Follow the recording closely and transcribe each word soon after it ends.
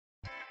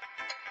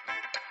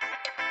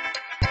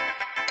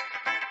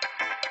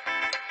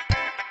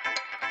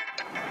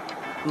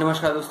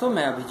नमस्कार दोस्तों,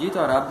 मैं अभिजीत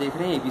और आप देख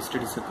रहे हैं एबी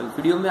स्टडी सर्कल।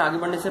 वीडियो में आगे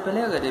बढ़ने से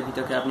पहले अगर अभी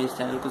तक आपने इस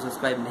चैनल को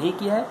सब्सक्राइब नहीं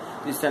किया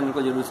है तो इस चैनल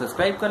को जरूर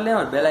सब्सक्राइब कर लें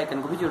और बेल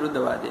आइकन को भी जरूर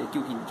दबा दें,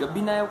 क्योंकि जब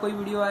भी नया कोई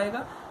वीडियो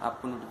आएगा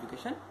आपको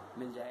नोटिफिकेशन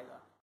मिल जाएगा।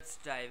 Let's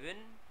dive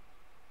in.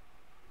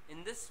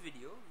 In this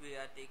video, we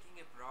are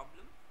taking a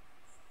problem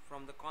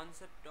from the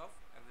concept of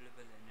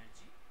available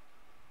energy,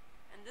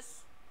 and this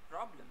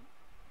problem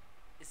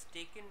is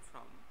taken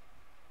from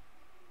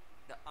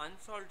the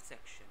unsolved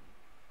section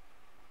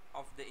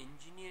of the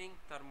engineering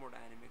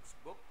thermodynamics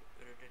book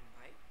written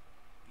by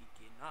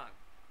PK Nag.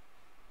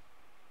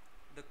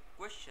 The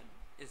question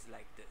is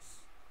like this: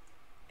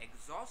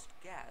 exhaust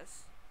gas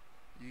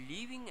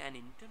leaving an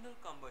internal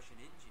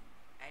combustion engine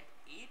at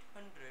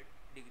 800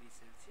 degrees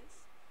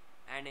Celsius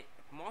and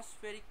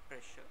atmospheric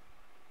pressure,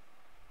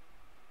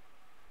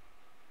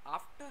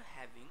 after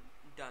having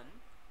done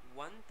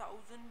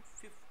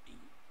 1050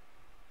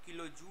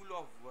 kilojoule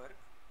of work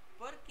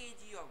per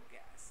kg of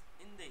gas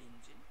in the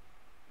engine,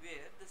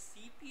 where the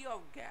Cp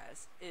of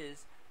gas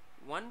is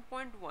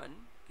 1.1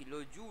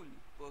 kilojoule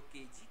per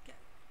kg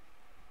Kelvin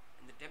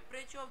and the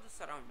temperature of the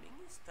surrounding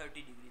is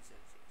 30 degrees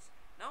Celsius.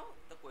 Now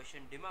the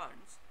question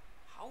demands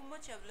how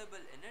much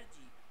available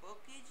energy per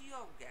kg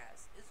of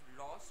gas is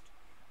lost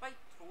by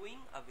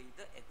throwing away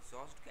the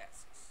exhaust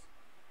gases.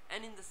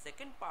 And in the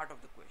second part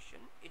of the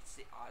question, it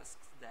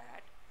asks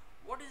that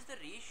what is the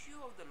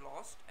ratio of the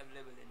lost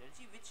available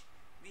energy, which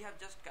we have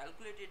just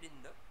calculated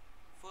in the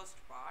first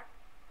part,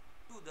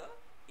 to the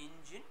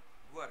engine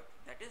work,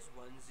 that is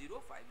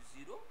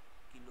 1050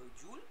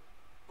 kilojoule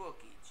per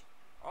kg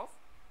of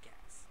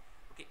gas.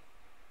 Okay,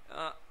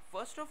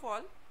 first of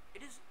all,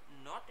 it is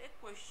not a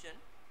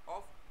question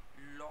of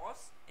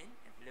loss in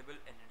available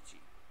energy.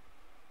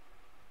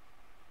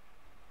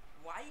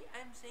 Why I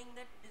am saying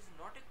that it is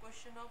not a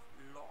question of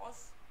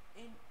loss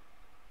in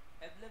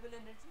available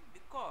energy?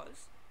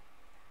 Because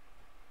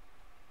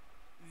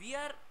we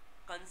are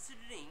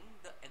considering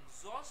the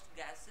exhaust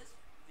gases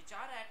which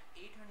are at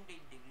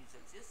 800 degrees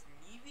Celsius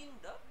leaving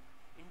the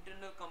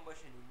internal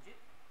combustion engine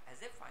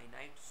as a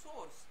finite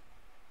source,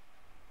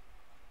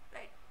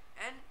 right?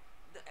 And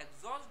the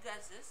exhaust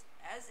gases,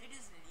 as it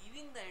is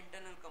leaving the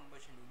internal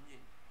combustion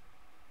engine,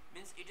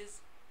 means it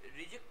is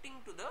rejecting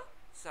to the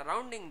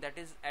surrounding, that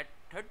is at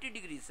 30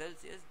 degrees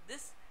Celsius.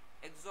 This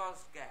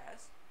exhaust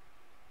gas,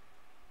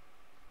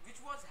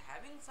 which was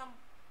having some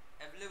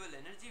available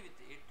energy with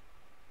it,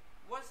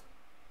 was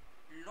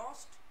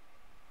lost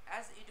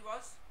as it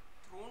was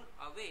thrown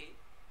away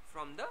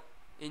from the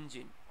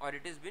engine, or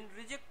it has been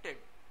rejected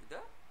to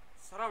the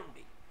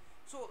surrounding.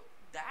 So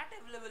that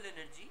available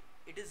energy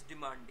it is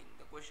demanding.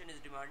 The question is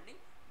demanding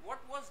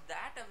what was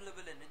that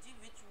available energy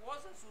which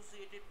was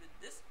associated with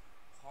this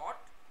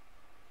hot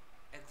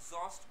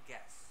exhaust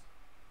gas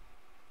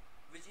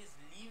which is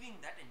leaving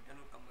that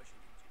internal combustion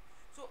engine.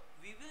 So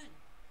we will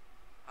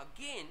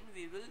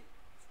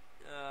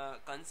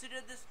consider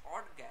this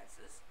hot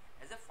gases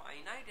as a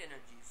finite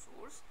energy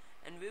source,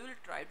 and we will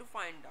try to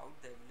find out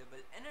the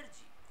available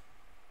energy,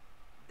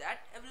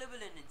 that available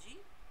energy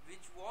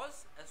which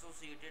was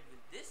associated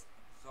with this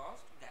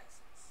exhaust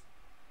gases.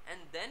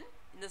 And then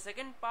in the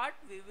second part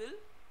we will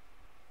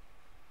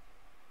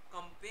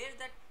compare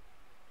that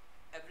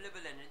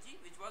available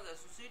energy which was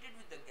associated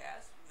with the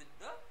gas with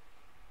the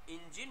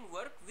engine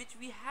work which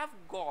we have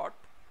got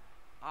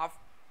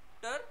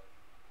after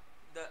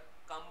the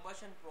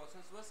combustion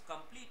process was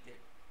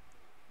completed.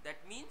 That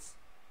means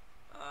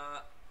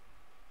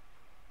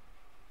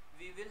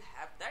we will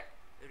have that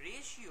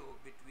ratio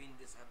between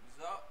this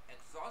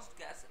exhaust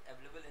gas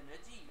available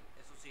energy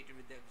associated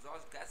with the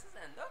exhaust gases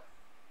and the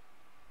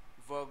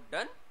work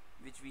done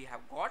which we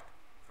have got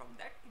from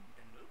that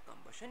internal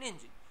combustion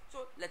engine.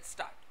 So let's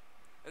start.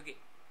 Okay,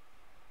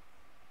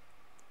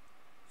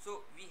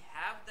 so we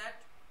have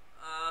that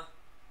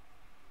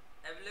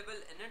available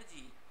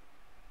energy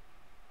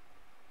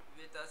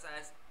with us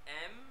as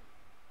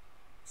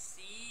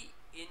mc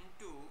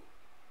into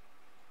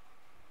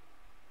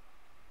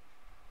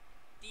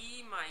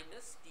T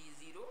minus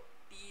T0.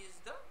 T is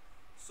the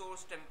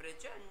source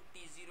temperature and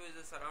T0 is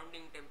the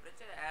surrounding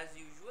temperature. As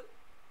usual,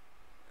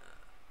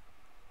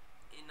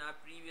 in our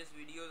previous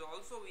videos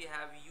also we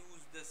have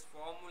used this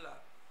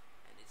formula,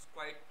 and it's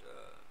quite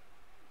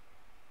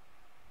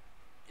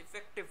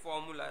effective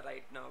formula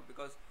right now,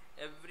 because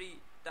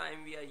every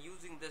time we are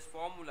using this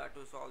formula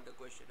to solve the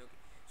question. Okay,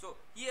 so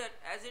here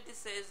as it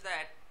says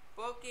that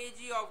per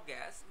kg of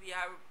gas we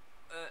have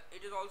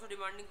it is also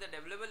demanding the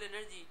available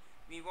energy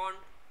we want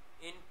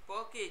in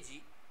per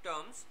kg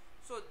terms,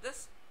 so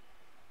this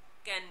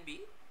can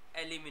be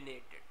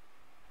eliminated.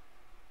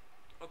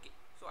 Okay,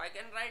 so I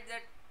can write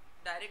that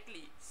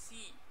directly: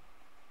 C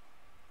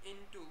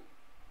into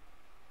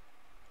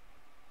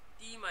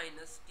T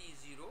minus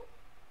T0,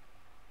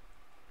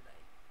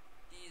 right?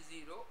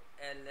 T0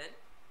 ln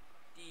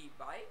T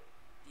by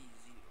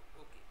T0.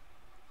 Okay,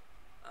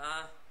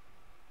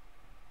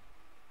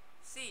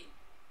 see,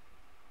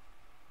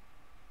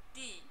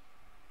 T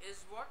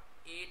is what?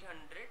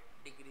 800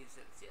 degrees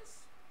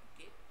Celsius.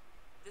 Okay,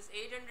 this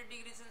 800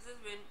 degrees Celsius,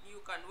 when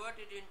you convert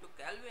it into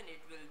Kelvin,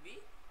 it will be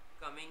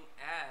coming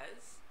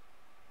as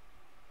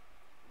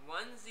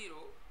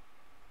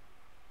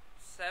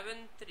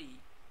 1073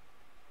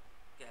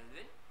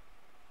 Kelvin,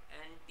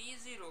 and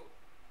T0,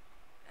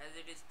 as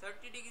it is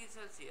 30 degrees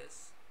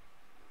Celsius,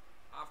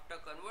 after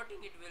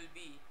converting it will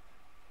be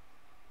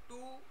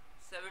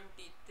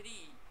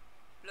 273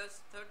 plus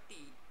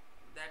 30,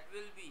 that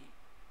will be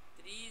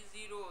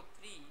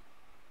 303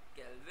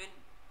 Kelvin.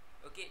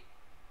 Okay,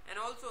 and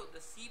also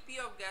the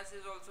Cp of gas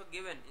is also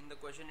given in the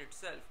question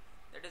itself,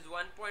 that is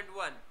 1.1.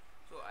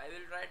 so I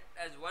will write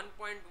as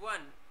 1.1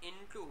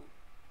 into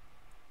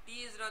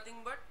T is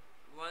nothing but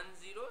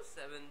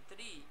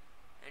 1073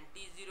 and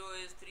T0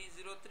 is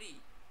 303.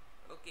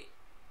 Okay,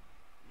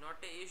 not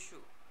a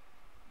issue,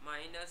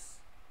 minus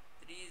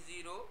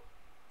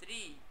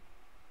 303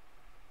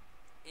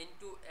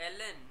 into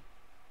ln,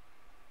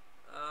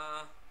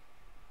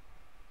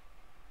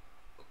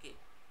 okay,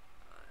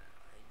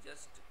 I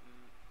just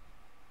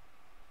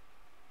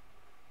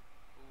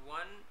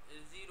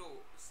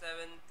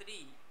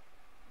 1073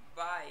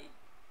 by,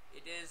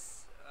 it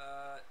is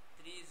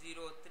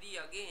 303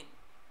 again,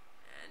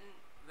 and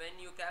when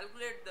you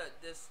calculate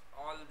this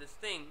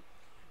thing,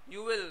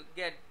 you will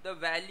get the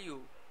value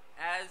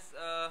as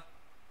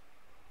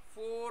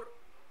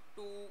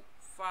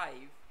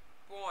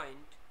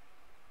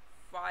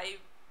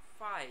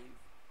 425.55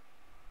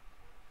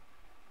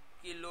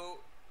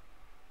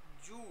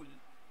 kilojoule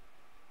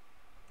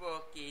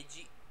per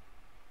kg,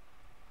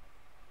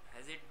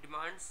 as it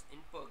demands in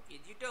per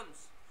kg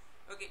terms.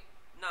 Okay,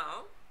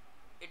 now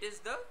it is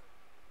the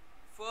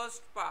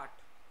first part.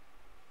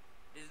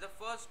 This is the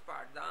first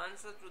part, the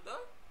answer to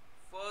the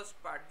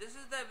first part. This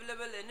is the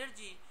available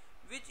energy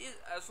which is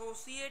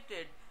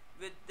associated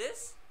with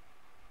this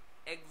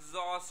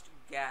exhaust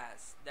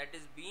gas that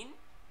is being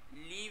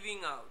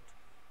leaving out,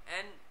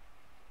 and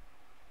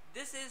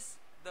this is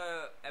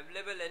the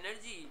available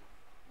energy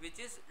which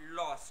is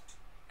lost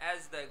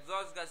as the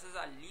exhaust gases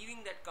are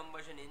leaving that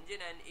combustion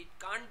engine and it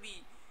can't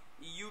be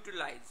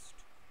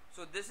utilized.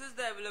 So this is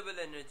the available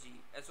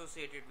energy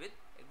associated with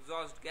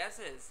exhaust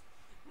gases.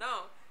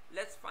 Now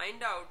let's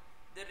find out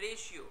the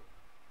ratio.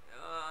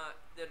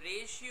 The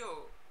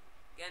ratio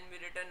can be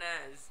written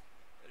as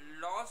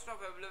loss of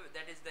available,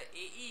 that is the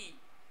AE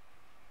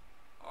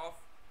of,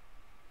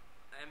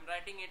 I am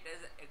writing it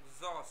as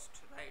exhaust,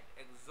 right,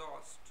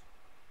 exhaust,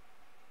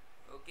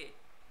 okay,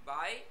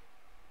 by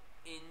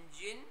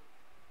engine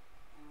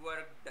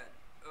work done.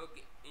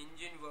 Okay,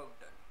 engine work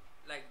done,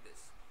 like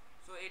this.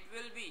 So it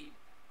will be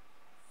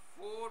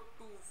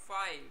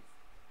 425.55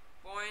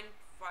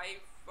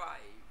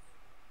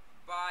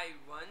 by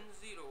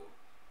 1050.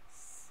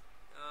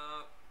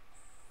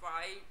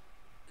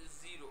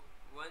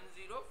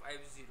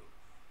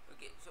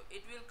 Okay, so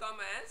it will come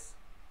as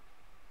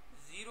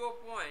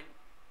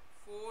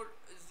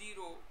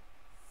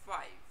 0.405,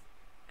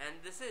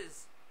 and this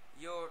is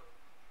your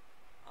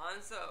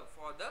answer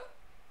for the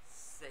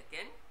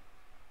second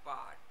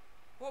part.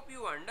 Hope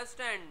you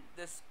understand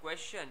this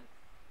question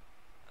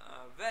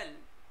well,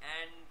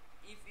 and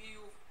if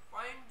you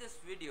find this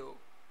video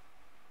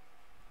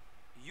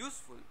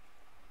useful,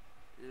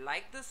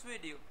 like this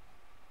video,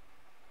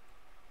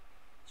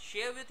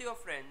 share with your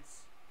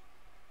friends,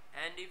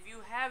 and if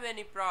you have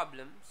any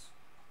problems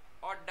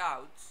or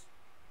doubts,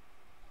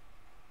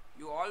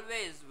 you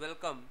always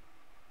welcome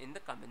in the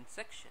comment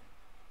section.